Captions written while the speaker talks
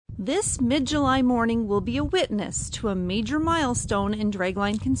This mid-July morning will be a witness to a major milestone in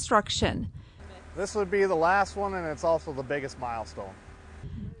dragline construction. This would be the last one, and it's also the biggest milestone.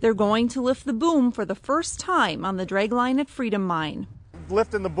 They're going to lift the boom for the first time on the dragline at Freedom Mine.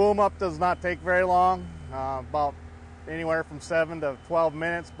 Lifting the boom up does not take very long, about anywhere from 7 to 12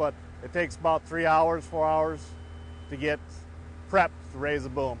 minutes, but it takes about 3 hours, 4 hours to get prepped to raise the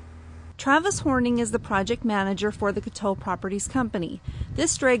boom. Travis Horning is the project manager for the Coteau Properties Company.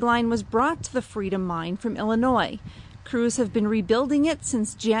 This dragline was brought to the Freedom Mine from Illinois. Crews have been rebuilding it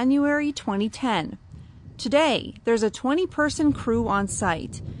since January 2010. Today, there's a 20-person crew on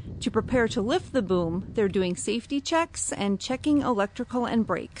site. To prepare to lift the boom, they're doing safety checks and checking electrical and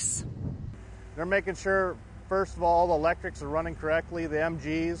brakes. They're making sure, first of all, the electrics are running correctly, the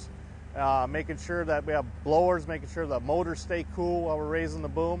MGs, making sure that we have blowers, making sure the motors stay cool while we're raising the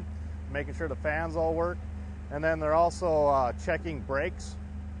boom, making sure the fans all work. And then they're also checking brakes.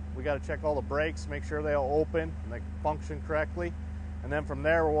 We got to check all the brakes, make sure they all open and they function correctly. And then from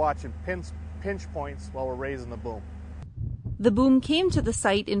there, we're watching pinch points while we're raising the boom. The boom came to the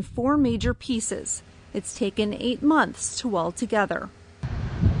site in 4 major pieces. It's taken 8 months to weld together.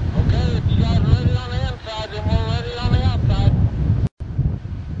 Okay, if you guys are ready on the inside, then we're ready on the outside.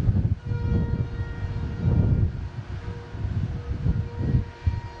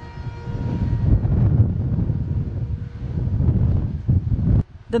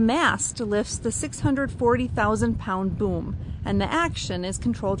 The mast lifts the 640,000-pound boom, and the action is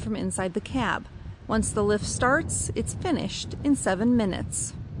controlled from inside the cab. Once the lift starts, it's finished in 7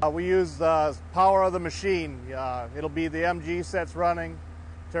 minutes. We use the power of the machine. It'll be the MG sets running,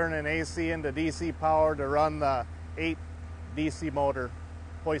 turning AC into DC power to run the 8 DC motor,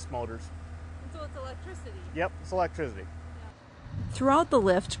 hoist motors. So it's electricity? Yep, it's electricity. Throughout the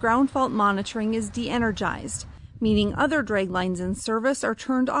lift, ground fault monitoring is de-energized, meaning other draglines in service are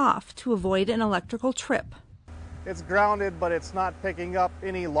turned off to avoid an electrical trip. It's grounded, but it's not picking up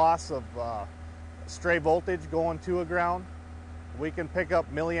any loss of stray voltage going to a ground. We can pick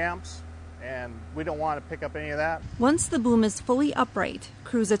up milliamps, and we don't want to pick up any of that. Once the boom is fully upright,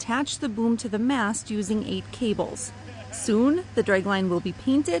 crews attach the boom to the mast using 8 cables. Soon, the dragline will be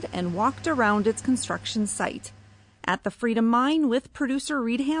painted and walked around its construction site. At the Freedom Mine with producer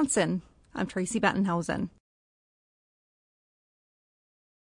Reed Hansen, I'm Tracy Bettenhausen.